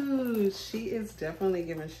cute. She is definitely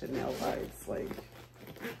giving Chanel vibes. Like,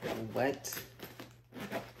 what?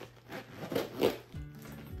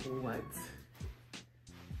 What?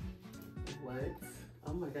 What?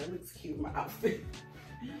 Oh my god, it looks cute in my outfit.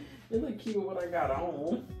 It looks cute with what I got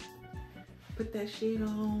on. Put that shit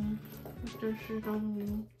on. Put that shit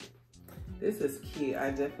on. This is cute. I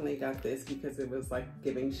definitely got this because it was like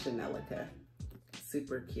giving Chanelica.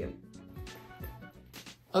 Super cute.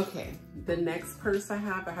 Okay, the next purse I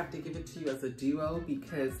have to give it to you as a duo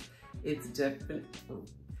because it's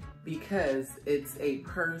a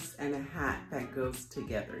purse and a hat that goes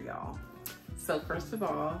together, y'all. So first of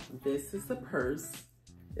all, this is the purse.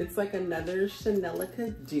 It's like another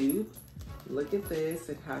Chanelica dupe. Look at this.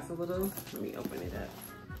 It has a little, let me open it up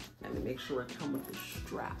and make sure it comes with the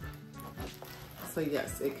strap. So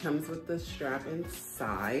yes, it comes with the strap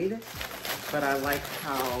inside, but I like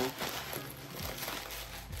how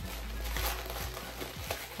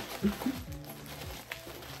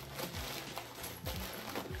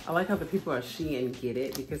I like how the people at SHEIN get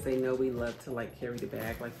it, because they know we love to like carry the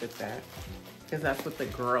bag like with that, because that's what the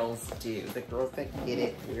girls do. The girls that get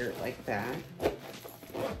it wear it like that.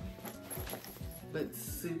 But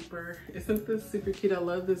super, isn't this super cute? I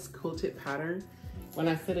love this quilted pattern. When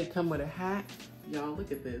I said it come with a hat, y'all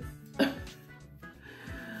look at this.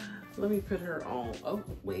 Let me put her on. Oh,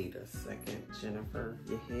 wait a second, Jennifer,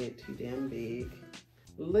 your head too damn big.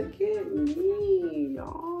 Look at me,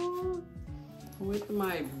 y'all. With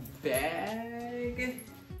my bag.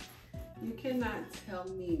 You cannot tell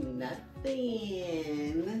me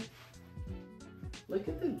nothing. Look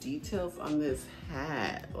at the details on this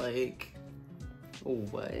hat. Like,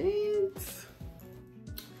 what?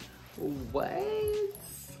 What?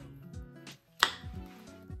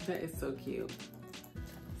 That is so cute.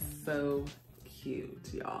 So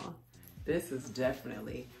cute, y'all. This is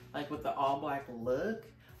definitely, like with the all black look.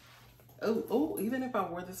 Oh, even if I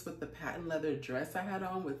wore this with the patent leather dress I had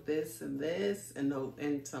on with this and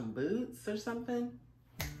and some boots or something.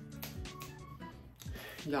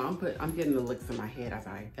 Y'all, I'm getting the looks in my head as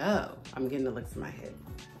I go. I'm getting the looks in my head.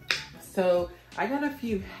 So I got a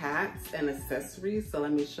few hats and accessories. So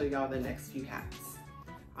let me show y'all the next few hats.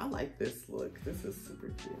 I like this look. This is super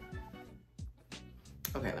cute.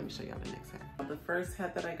 Okay, let me show y'all the next hat. The first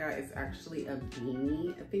hat that I got is actually a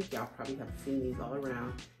beanie. I think y'all probably have seen these all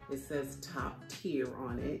around. It says top tier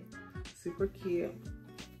on it. Super cute.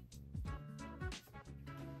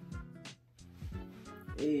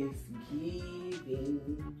 It's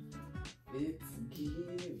giving. It's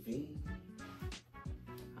giving.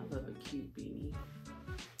 I love a cute beanie.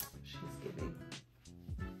 She's giving.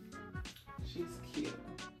 She's cute.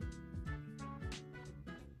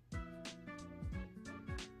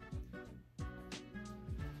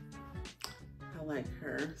 I like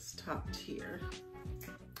her. It's top tier.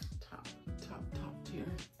 Top tier.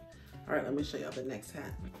 All right, let me show y'all the next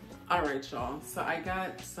hat. All right, y'all. So I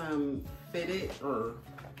got some fitted, or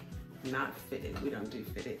not fitted, we don't do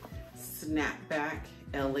fitted, snapback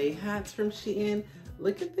LA hats from SHEIN.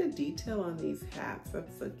 Look at the detail on these hats.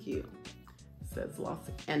 That's so cute. It says Los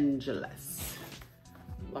Angeles,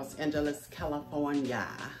 California.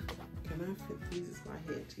 Can I fit these? Is my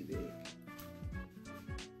head too big?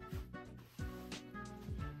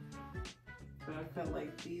 But I felt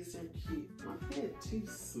like these are cute. My head too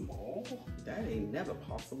small. That ain't never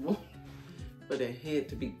possible for the head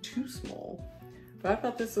to be too small. But I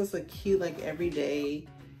thought this was a cute, like everyday,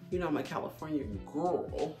 you know, I'm a California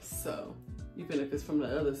girl. So even if it's from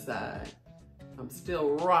the other side, I'm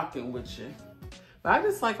still rocking with you. But I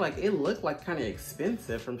just like it looked like kind of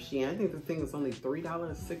expensive from SHEIN. I think the thing was only $3,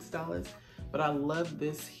 $6. But I love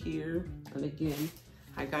this here. And again,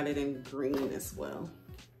 I got it in green as well.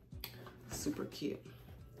 Super cute.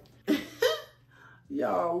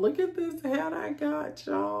 Y'all, look at this hat I got,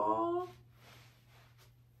 y'all.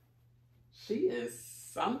 She is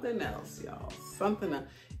something else, y'all. Something else.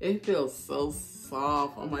 It feels so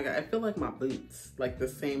soft. Oh my God, I feel like my boots, like the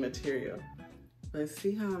same material. But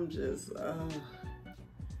see how I'm just,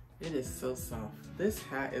 it is so soft. This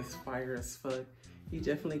hat is fire as fuck. You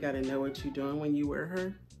definitely gotta know what you're doing when you wear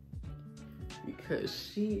her, because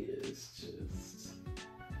she is just,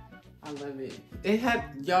 I love it. It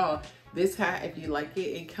had, y'all, this hat, if you like it,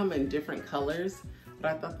 it come in different colors,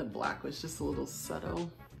 but I thought the black was just a little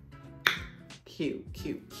subtle. Cute,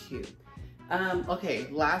 cute, cute. Okay,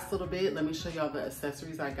 last little bit, let me show y'all the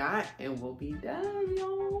accessories I got and we'll be done,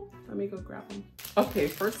 y'all. Let me go grab them. Okay,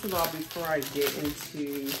 first of all, before I get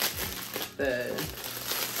into the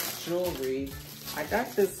jewelry, I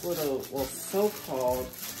got this little, well, so-called,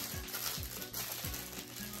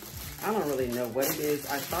 I don't really know what it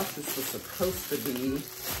is. I thought this was supposed to be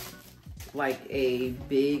like a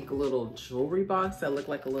big little jewelry box that looked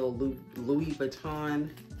like a little Louis Vuitton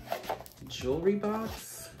jewelry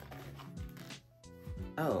box.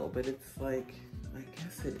 Oh, but it's like, I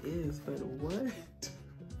guess it is, but what?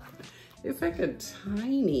 It's like a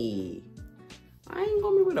tiny, I ain't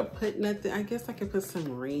gonna be able to put nothing. I guess I could put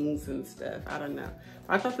some rings and stuff. I don't know.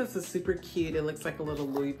 I thought this was super cute. It looks like a little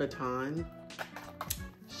Louis Vuitton.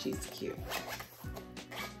 She's cute.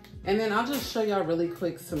 And then I'll just show y'all really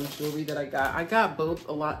quick some jewelry that I got. I got both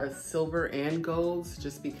a lot of silver and golds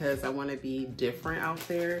just because I want to be different out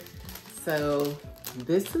there. So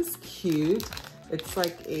this is cute. It's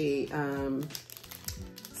like a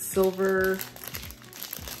silver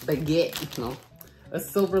baguette, no, a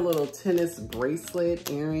silver little tennis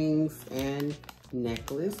bracelet, earrings, and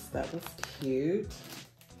necklace. That was cute.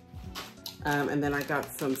 And then I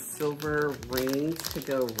got some silver rings to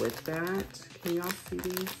go with that. Can y'all see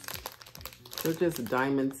these? They're just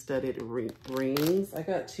diamond studded rings. I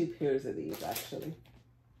got 2 pairs of these actually,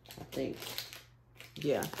 I think.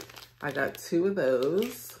 Yeah, I got 2 of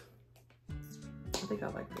those. I think I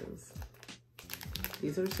like those.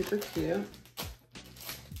 These are super cute.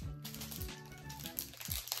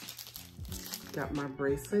 Got my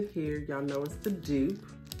bracelet here. Y'all know it's the dupe.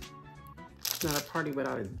 It's not a party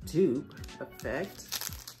without a dupe effect.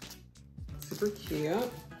 Super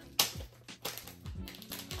cute.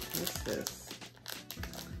 What's this?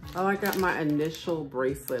 Oh, I got my initial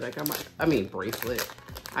bracelet. Bracelet.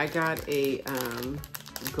 I got a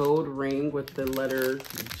gold ring with the letter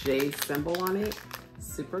J symbol on it.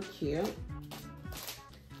 Super cute.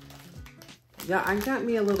 Yeah, I got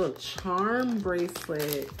me a little charm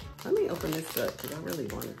bracelet. Let me open this up because I really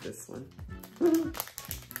wanted this one.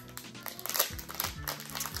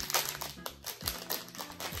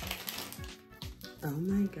 Oh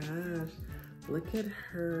my gosh, look at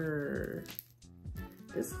her.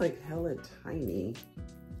 This is like hella tiny.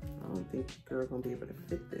 I don't think the girl gonna be able to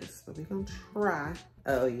fit this, but we gonna try.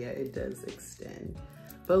 Oh yeah, it does extend.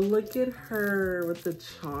 But look at her with the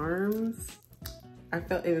charms. I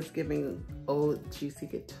felt it was giving old Juicy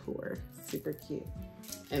Couture. Super cute.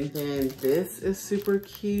 And then this is super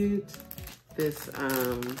cute. This,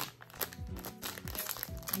 let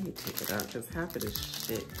me take it out because half of this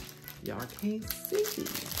shit y'all can't see.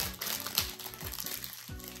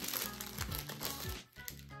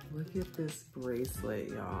 Look at this bracelet,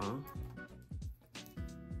 y'all.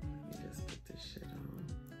 Let me just put this shit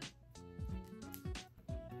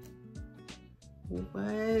on.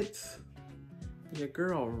 What? Your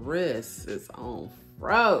girl wrist is on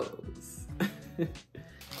froze.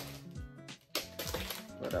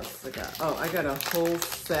 What else I got? Oh, I got a whole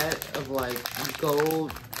set of like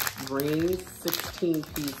gold rings,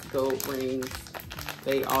 16-piece gold rings.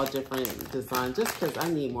 They all different designs, just because I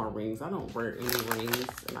need more rings. I don't wear any rings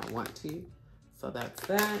and I want to. So that's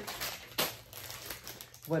that.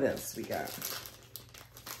 What else we got?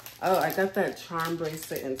 Oh, I got that charm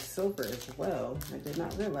bracelet in silver as well. I did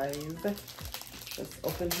not realize. Let's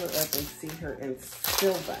open her up and see her in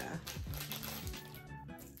silver.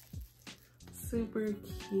 Super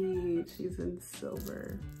cute. She's in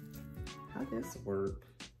silver. How does this work?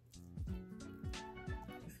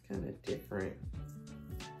 It's kind of different.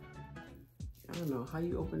 I don't know how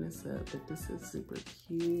you open this up, but this is super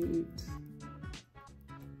cute.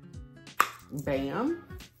 Bam.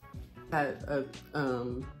 Had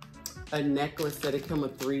a necklace that it come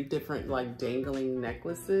with 3 different like dangling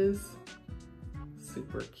necklaces.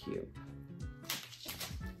 Super cute.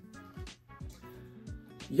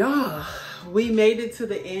 Y'all, we made it to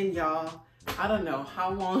the end, y'all. I don't know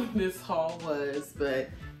how long this haul was, but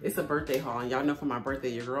it's a birthday haul. And y'all know for my birthday,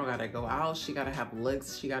 your girl gotta go out. She gotta have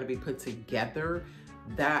looks. She gotta be put together.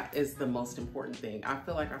 That is the most important thing. I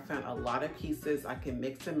feel like I found a lot of pieces. I can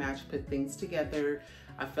mix and match, put things together.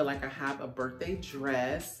 I feel like I have a birthday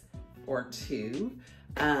dress or 2.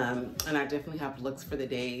 And I definitely have looks for the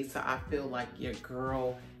day. So I feel like your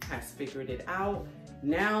girl has figured it out.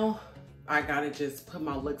 Now I gotta just put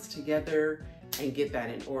my looks together and get that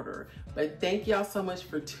in order. But thank y'all so much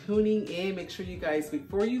for tuning in. Make sure you guys,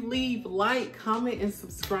 before you leave, like, comment, and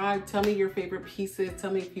subscribe. Tell me your favorite pieces.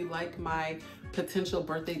 Tell me if you like my potential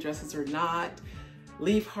birthday dresses or not.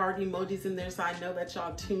 Leave heart emojis in there so I know that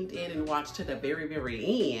y'all tuned in and watched to the very,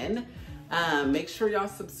 very end. Make sure y'all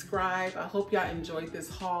subscribe. I hope y'all enjoyed this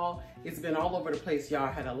haul. It's been all over the place, y'all.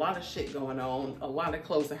 I had a lot of shit going on, a lot of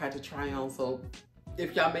clothes I had to try on. So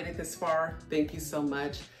if y'all made it this far, thank you so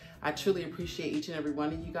much. I truly appreciate each and every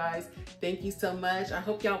one of you guys. Thank you so much. I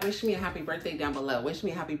hope y'all wish me a happy birthday down below. Wish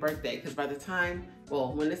me a happy birthday, because by the time,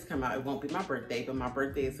 well, when this comes out, it won't be my birthday, but my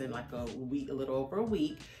birthday is in like a week, a little over a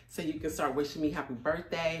week. So you can start wishing me happy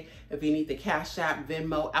birthday. If you need the Cash App,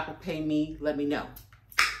 Venmo, Apple Pay me, let me know.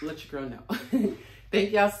 Let your girl know.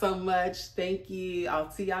 Thank y'all so much. Thank you.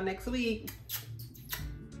 I'll see y'all next week.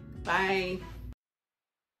 Bye.